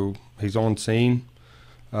 so he's on scene.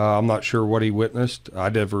 I'm not sure what he witnessed. I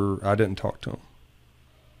didn't talk to him.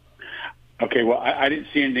 Okay, well, I didn't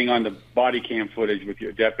see anything on the body cam footage with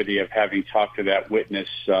your deputy of having talked to that witness,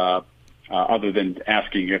 other than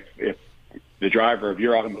asking if the driver of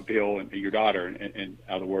your automobile and your daughter, in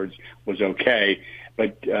other words, was okay.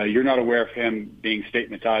 But you're not aware of him being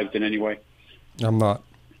stigmatized in any way? I'm not.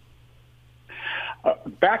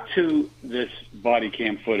 Back to this body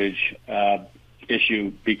cam footage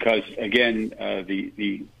issue, because, again,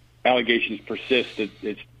 the allegations persist that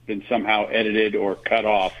it's been somehow edited or cut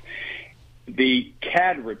off. The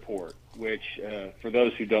CAD report, which, for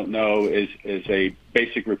those who don't know, is a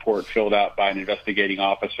basic report filled out by an investigating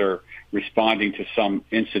officer responding to some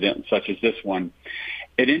incident such as this one.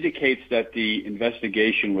 It indicates that the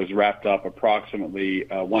investigation was wrapped up approximately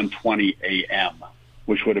 1:20 a.m.,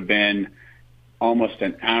 which would have been almost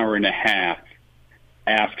an hour and a half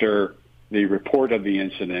after the report of the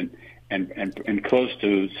incident and close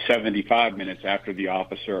to 75 minutes after the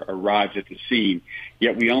officer arrives at the scene.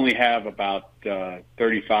 Yet we only have about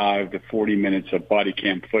 35 to 40 minutes of body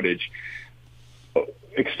cam footage.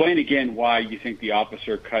 Explain again why you think the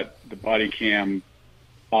officer cut the body cam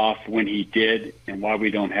off when he did, and why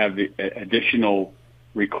we don't have the additional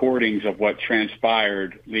recordings of what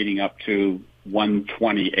transpired leading up to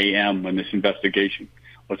 1:20 a.m. when this investigation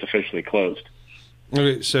was officially closed.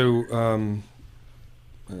 Okay, so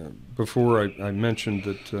before I mentioned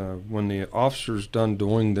that when the officer's done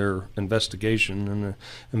doing their investigation and the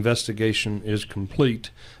investigation is complete,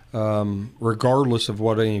 regardless of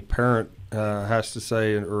what any parent has to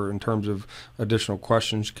say, or in terms of additional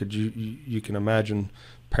questions, you can imagine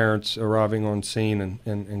parents arriving on scene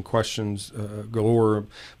and questions galore.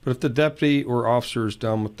 But if the deputy or officer is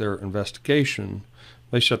done with their investigation,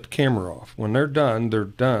 they shut the camera off. When they're done, they're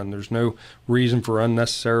done. There's no reason for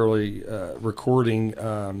unnecessarily recording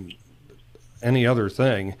any other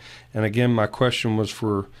thing. And again, my question was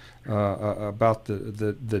for about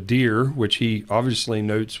the deer, which he obviously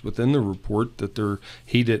notes within the report that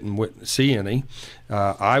he didn't see any.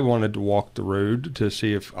 I wanted to walk the road to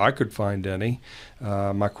see if I could find any.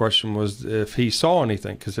 My question was if he saw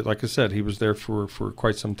anything, because like I said, he was there for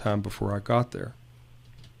quite some time before I got there.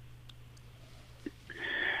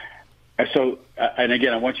 So, and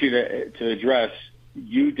again, I want you to address,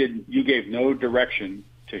 you gave no direction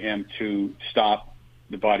to him to stop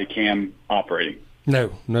the body cam operating.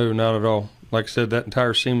 No, not at all. Like I said, that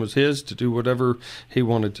entire scene was his to do whatever he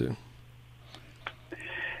wanted to.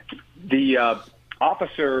 The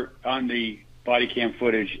officer on the body cam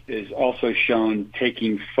footage is also shown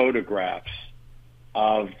taking photographs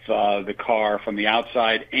of the car from the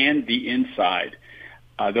outside and the inside.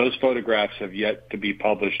 Those photographs have yet to be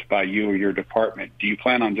published by you or your department. Do you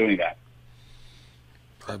plan on doing that?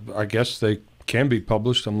 I guess they can be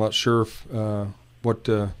published. I'm not sure if,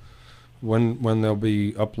 when they'll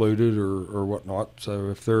be uploaded or whatnot.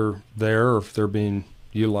 So if they're there or if they're being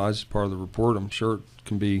utilized as part of the report, I'm sure it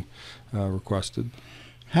can be requested.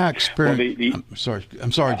 How experienced? Well,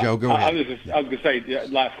 I'm sorry, Joe. Go ahead. I was going to say,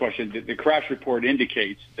 last question. The crash report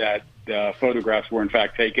indicates that the photographs were in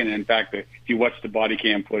fact taken. And in fact, if you watch the body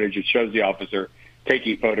cam footage, it shows the officer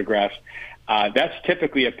taking photographs. That's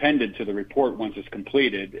typically appended to the report once it's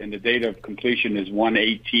completed, and the date of completion is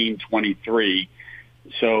 1/18/23.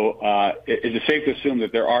 So is it safe to assume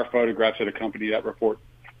that there are photographs that accompany that report?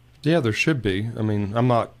 Yeah, there should be. I mean, I'm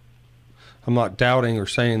not not doubting or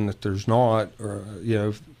saying that there's not. Or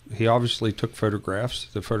he obviously took photographs.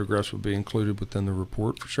 The photographs would be included within the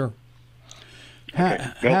report for sure.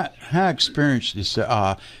 How experienced is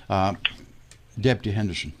Deputy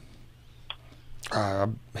Henderson?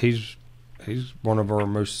 He's one of our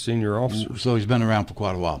most senior officers. So he's been around for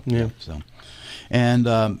quite a while. Yeah. So, and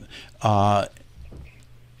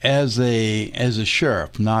as a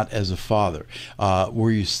sheriff, not as a father,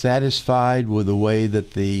 were you satisfied with the way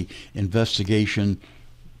that the investigation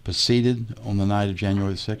proceeded on the night of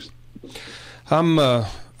January the 6th?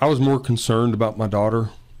 I was more concerned about my daughter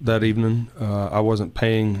that evening. I wasn't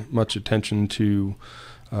paying much attention to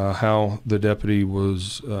how the deputy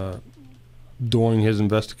was doing his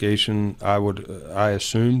investigation. I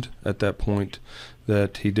assumed at that point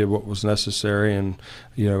that he did what was necessary, and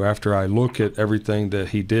after I look at everything that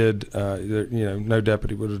he did, no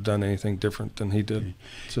deputy would have done anything different than he did.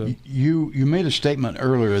 So you made a statement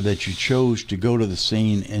earlier that you chose to go to the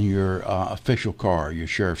scene in your official car, your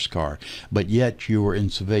sheriff's car, but yet you were in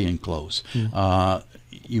civilian clothes.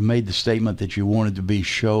 You made the statement that you wanted to be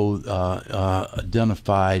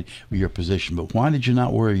identified with your position, but why did you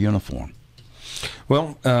not wear a uniform?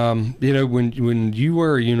 Well, when you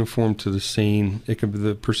wear a uniform to the scene,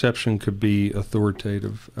 the perception could be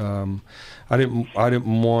authoritative. I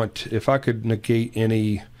didn't want, if I could negate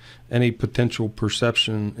any potential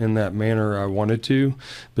perception in that manner, I wanted to.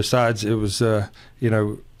 Besides, it was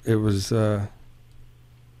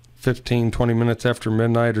 15, 20 minutes after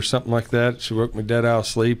midnight or something like that. She woke me dead out of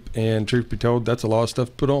sleep, and truth be told, that's a lot of stuff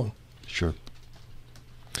to put on. Sure.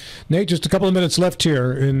 Nate, just a couple of minutes left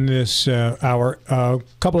here in this hour. A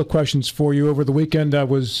couple of questions for you. Over the weekend, I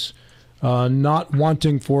was not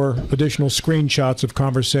wanting for additional screenshots of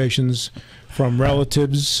conversations from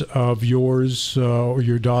relatives of yours or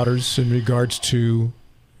your daughters in regards to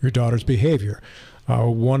your daughter's behavior,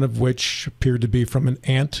 one of which appeared to be from an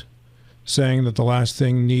aunt saying that the last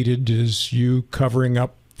thing needed is you covering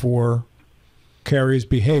up for Carrie's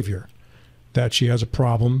behavior, that she has a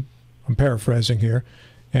problem. I'm paraphrasing here.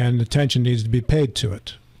 And attention needs to be paid to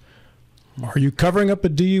it. Are you covering up a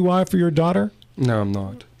DUI for your daughter? No, I'm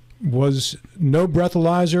not. Was no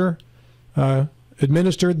breathalyzer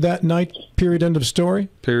administered that night? Period, end of story?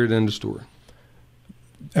 Period, end of story.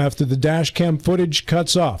 After the dash cam footage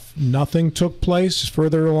cuts off, nothing took place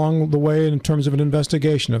further along the way in terms of an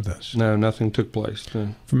investigation of this? No, nothing took place.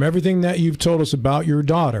 No. From everything that you've told us about your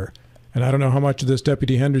daughter, and I don't know how much of this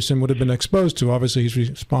Deputy Henderson would have been exposed to. Obviously, he's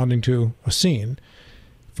responding to a scene.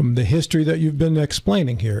 From the history that you've been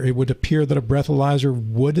explaining here, it would appear that a breathalyzer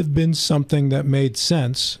would have been something that made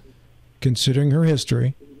sense, considering her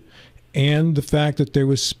history, and the fact that there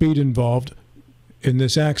was speed involved in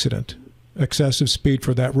this accident, excessive speed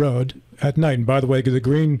for that road at night. And by the way, the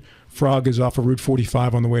Green Frog is off of Route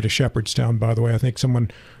 45 on the way to Shepherdstown, by the way. I think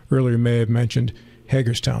someone earlier may have mentioned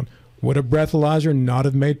Hagerstown. Would a breathalyzer not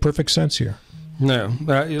have made perfect sense here? No.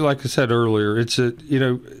 Like I said earlier,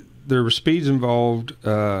 there were speeds involved.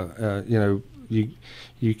 You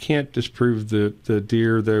can't disprove the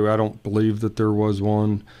deer, though I don't believe that there was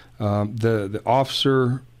one. The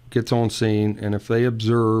officer gets on scene, and if they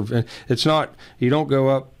observe, and it's not, you don't go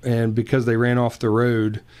up and because they ran off the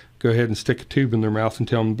road, go ahead and stick a tube in their mouth and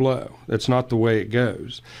tell them to blow. That's not the way it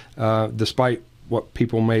goes. Despite what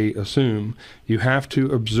people may assume, you have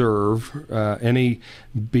to observe any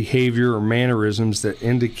behavior or mannerisms that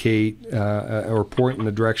indicate or point in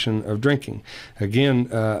the direction of drinking. Again,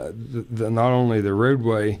 not only the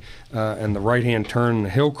roadway and the right-hand turn and the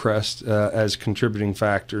hill crest as contributing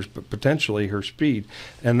factors, but potentially her speed.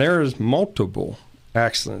 And there is multiple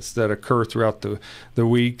accidents that occur throughout the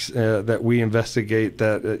weeks that we investigate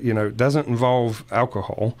that doesn't involve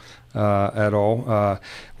alcohol at all.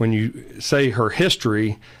 When you say her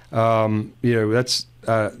history, that's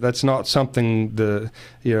not something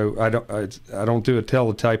I don't do a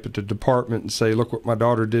teletype at the department and say, look what my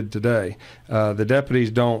daughter did today. The deputies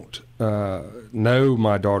don't know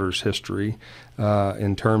my daughter's history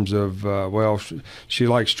in terms of she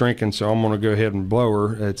likes drinking, so I'm going to go ahead and blow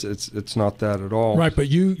her. It's not that at all. Right, but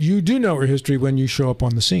you do know her history when you show up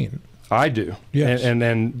on the scene. I do. Yes.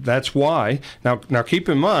 And that's why. Now keep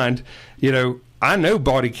in mind, I know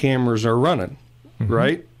body cameras are running,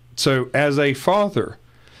 right? So as a father,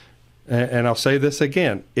 and I'll say this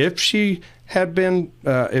again, if she had been,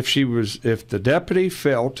 if the deputy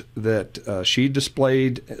felt that she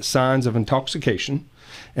displayed signs of intoxication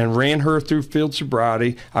and ran her through field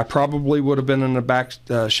sobriety, I probably would have been in the back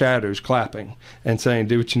shadows clapping and saying,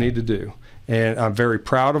 do what you need to do. And I'm very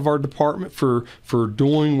proud of our department for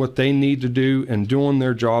doing what they need to do and doing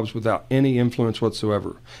their jobs without any influence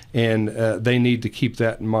whatsoever. And they need to keep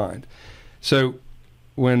that in mind. So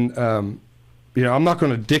when I'm not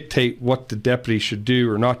going to dictate what the deputy should do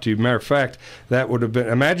or not do. Matter of fact, that would have been,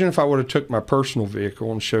 imagine if I would have took my personal vehicle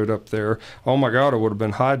and showed up there. Oh my God, I would have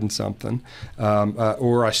been hiding something.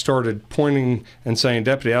 Or I started pointing and saying,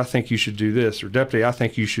 Deputy, I think you should do this, or Deputy, I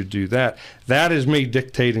think you should do that. That is me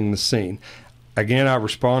dictating the scene. Again, I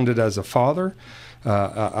responded as a father.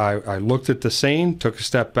 I looked at the scene, took a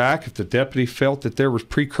step back. If the deputy felt that there was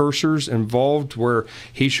precursors involved where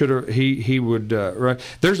he would,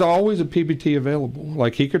 there's always a PBT available.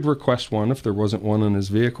 Like, he could request one if there wasn't one in his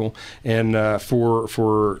vehicle. And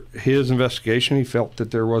for his investigation, he felt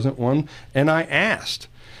that there wasn't one. And I asked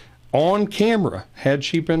on camera, had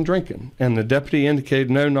she been drinking? And the deputy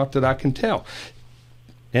indicated, no, not that I can tell.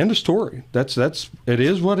 End of story. It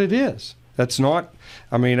is what it is. That's not,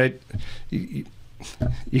 I mean, I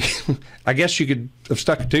guess you could have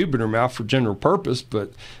stuck a tube in her mouth for general purpose,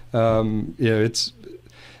 but nothing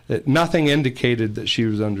indicated that she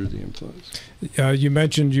was under the influence. You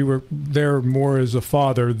mentioned you were there more as a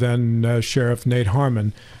father than Sheriff Nate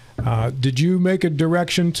Harmon. Did you make a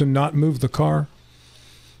direction to not move the car?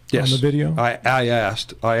 Yes. On the video? I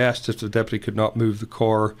asked if the deputy could not move the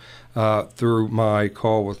car through my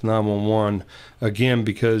call with 911, again,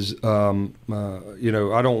 because, I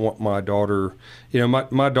don't want my daughter,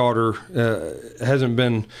 my daughter hasn't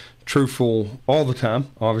been truthful all the time,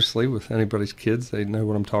 obviously, with anybody's kids. They know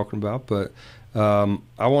what I'm talking about, but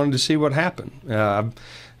I wanted to see what happened. I'm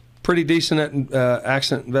pretty decent at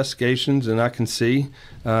accident investigations, and I can see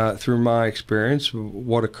through my experience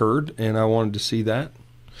what occurred, and I wanted to see that.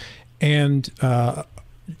 And on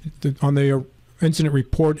the incident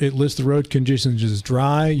report, it lists the road conditions as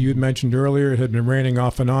dry. You had mentioned earlier it had been raining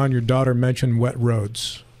off and on. Your daughter mentioned wet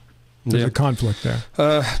roads. There's a conflict there.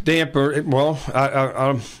 Damp.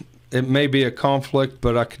 It may be a conflict,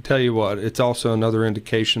 but I can tell you what, it's also another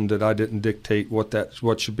indication that I didn't dictate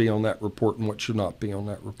what should be on that report and what should not be on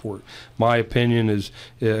that report. My opinion is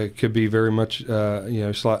could be very much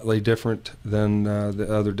slightly different than the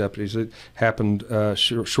other deputies. It happened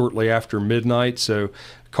shortly after midnight, so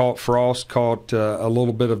call it frost, call it a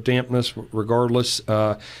little bit of dampness. Regardless,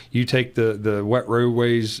 you take the wet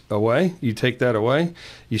roadways away, you take that away,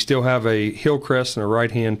 you still have a hill crest and a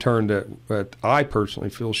right-hand turn that I personally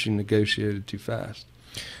feel she negotiated too fast.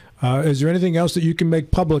 Is there anything else that you can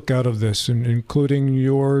make public out of this, including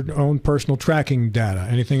your own personal tracking data?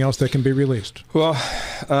 Anything else that can be released? Well,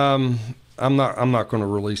 I'm not going to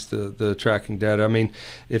release the tracking data. I mean,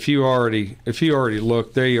 if you already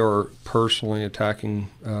look, they are personally attacking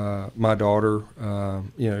my daughter.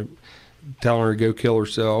 Telling her to go kill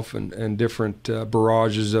herself, and different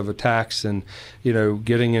barrages of attacks, and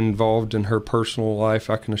getting involved in her personal life.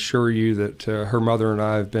 I can assure you that her mother and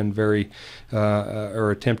I have been very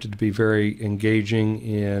or attempted to be very engaging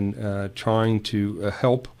in trying to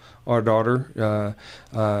help our daughter.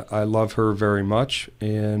 I love her very much,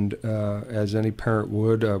 and as any parent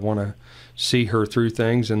would, I want to see her through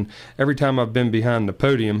things. And every time I've been behind the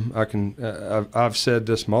podium, I've said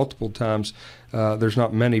this multiple times, there's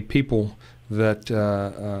not many people that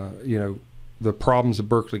the problems of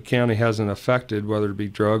Berkeley County hasn't affected, whether it be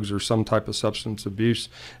drugs or some type of substance abuse,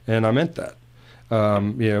 and I meant that.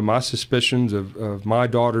 My suspicions of my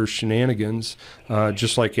daughter's shenanigans,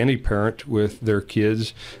 just like any parent with their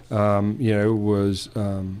kids, was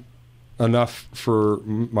enough for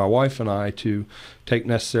my wife and I to take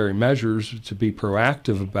necessary measures to be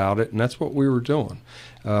proactive about it, and that's what we were doing.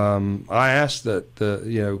 I asked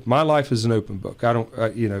that my life is an open book. I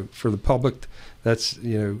don't, for the public, that's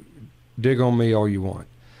dig on me all you want.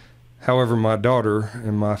 However, my daughter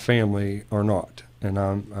and my family are not, and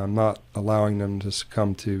I'm not allowing them to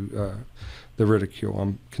succumb to the ridicule.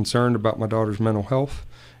 I'm concerned about my daughter's mental health,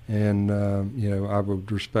 and I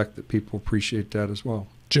would respect that people appreciate that as well.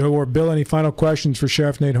 Joe or Bill, any final questions for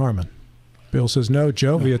Sheriff Nate Harmon? Bill says no.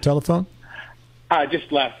 Joe, via telephone? Just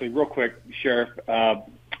lastly, real quick, Sheriff,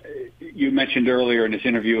 you mentioned earlier in this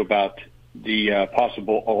interview about the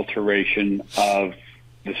possible alteration of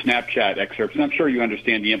the Snapchat excerpts, and I'm sure you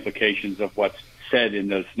understand the implications of what's said in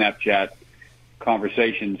those Snapchat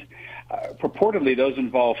conversations. Purportedly, those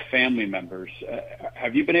involve family members.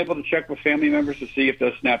 Have you been able to check with family members to see if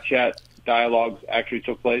those Snapchat dialogues actually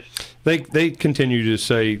took place? They continue to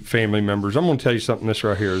say family members. I'm going to tell you something this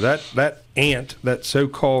right here. That aunt, that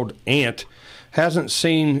so-called aunt, hasn't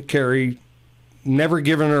seen Carrie, never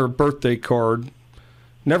given her a birthday card,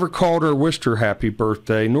 never called her, wished her happy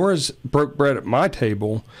birthday, nor has broke bread at my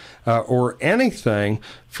table or anything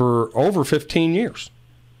for over 15 years.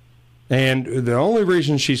 And the only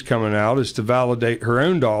reason she's coming out is to validate her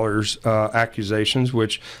own daughter's accusations,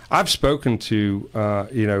 which I've spoken to,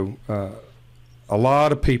 a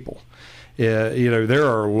lot of people. There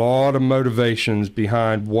are a lot of motivations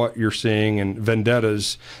behind what you're seeing, and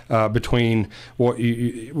vendettas between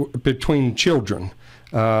children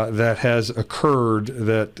that has occurred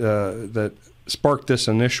that sparked this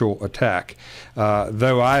initial attack.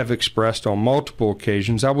 Though I have expressed on multiple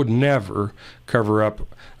occasions, I would never cover up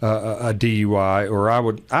a DUI, or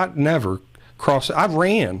I'd never cross. I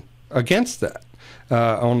ran against that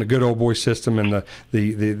on the good old boy system and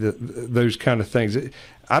the those kind of things.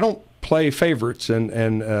 I don't play favorites,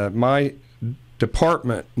 and my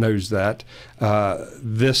department knows that.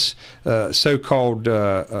 This so-called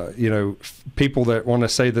people that want to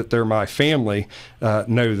say that they're my family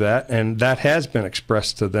know that, and that has been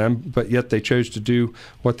expressed to them, but yet they chose to do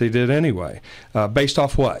what they did anyway. Based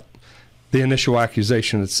off what? The initial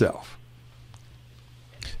accusation itself.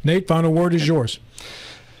 Nate, final word is yours.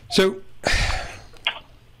 So,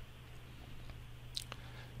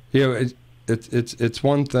 it's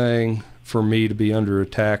one thing for me to be under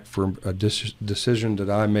attack for a decision that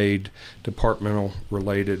I made, departmental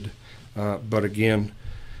related, but again,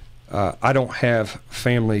 I don't have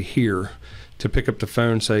family here to pick up the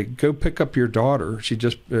phone and say, go pick up your daughter.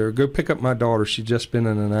 Go pick up my daughter. She's just been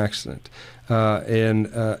in an accident. And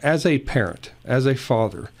as a parent, as a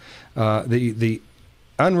father, the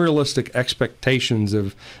unrealistic expectations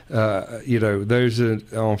of those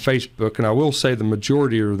on Facebook, and I will say the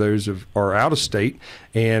majority of those are out of state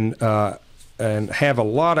and have a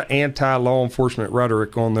lot of anti-law enforcement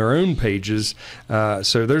rhetoric on their own pages.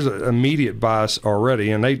 So there's an immediate bias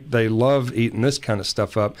already, and they love eating this kind of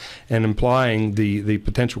stuff up and implying the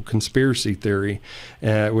potential conspiracy theory,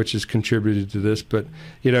 which has contributed to this. But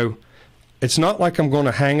it's not like I'm going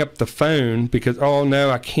to hang up the phone because, oh, no,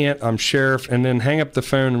 I can't, I'm sheriff, and then hang up the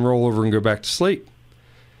phone and roll over and go back to sleep.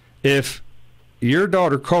 If your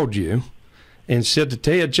daughter called you and said that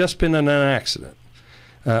they had just been in an accident,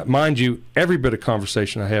 mind you, every bit of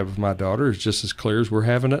conversation I have with my daughter is just as clear as we're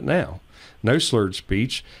having it now. No slurred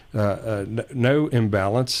speech, no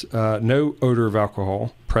imbalance, no odor of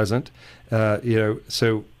alcohol present.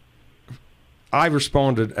 So I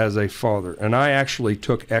responded as a father, and I actually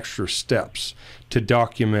took extra steps to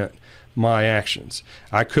document my actions.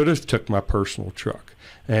 I could have took my personal truck,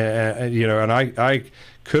 and I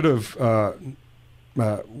could have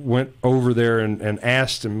went over there and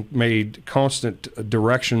asked and made constant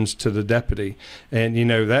directions to the deputy, and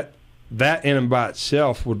that in and by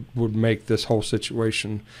itself would make this whole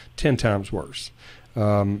situation 10 times worse.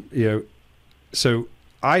 So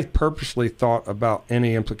I purposely thought about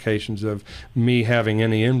any implications of me having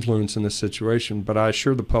any influence in this situation, but I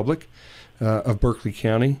assure the public of Berkeley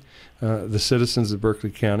County, the citizens of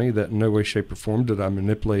Berkeley County, that in no way, shape, or form did I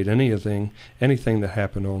manipulate anything that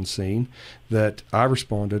happened on scene, that I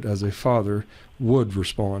responded as a father would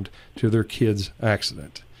respond to their kid's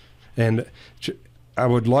accident. And I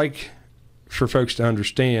would like for folks to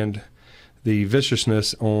understand the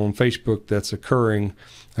viciousness on Facebook that's occurring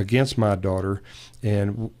against my daughter.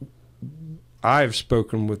 And I've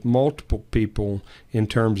spoken with multiple people in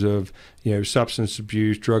terms of, substance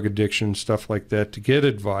abuse, drug addiction, stuff like that, to get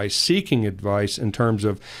advice, seeking advice in terms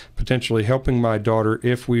of potentially helping my daughter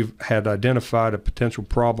if we've had identified a potential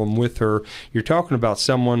problem with her. You're talking about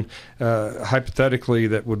someone, hypothetically,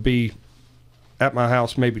 that would be at my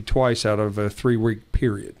house maybe twice out of a 3-week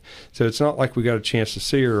period. So it's not like we got a chance to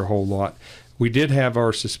see her a whole lot. We did have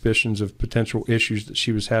our suspicions of potential issues that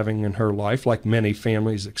she was having in her life, like many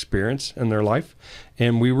families experience in their life,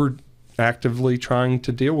 and we were actively trying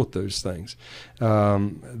to deal with those things.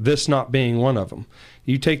 This not being one of them.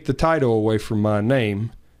 You take the title away from my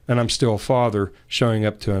name, and I'm still a father showing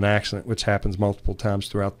up to an accident, which happens multiple times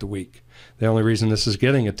throughout the week. The only reason this is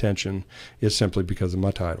getting attention is simply because of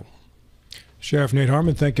my title. Sheriff Nate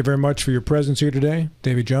Harmon, thank you very much for your presence here today.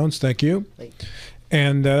 Davy Jones, thank you.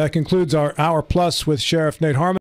 And that concludes our Hour Plus with Sheriff Nate Harmon.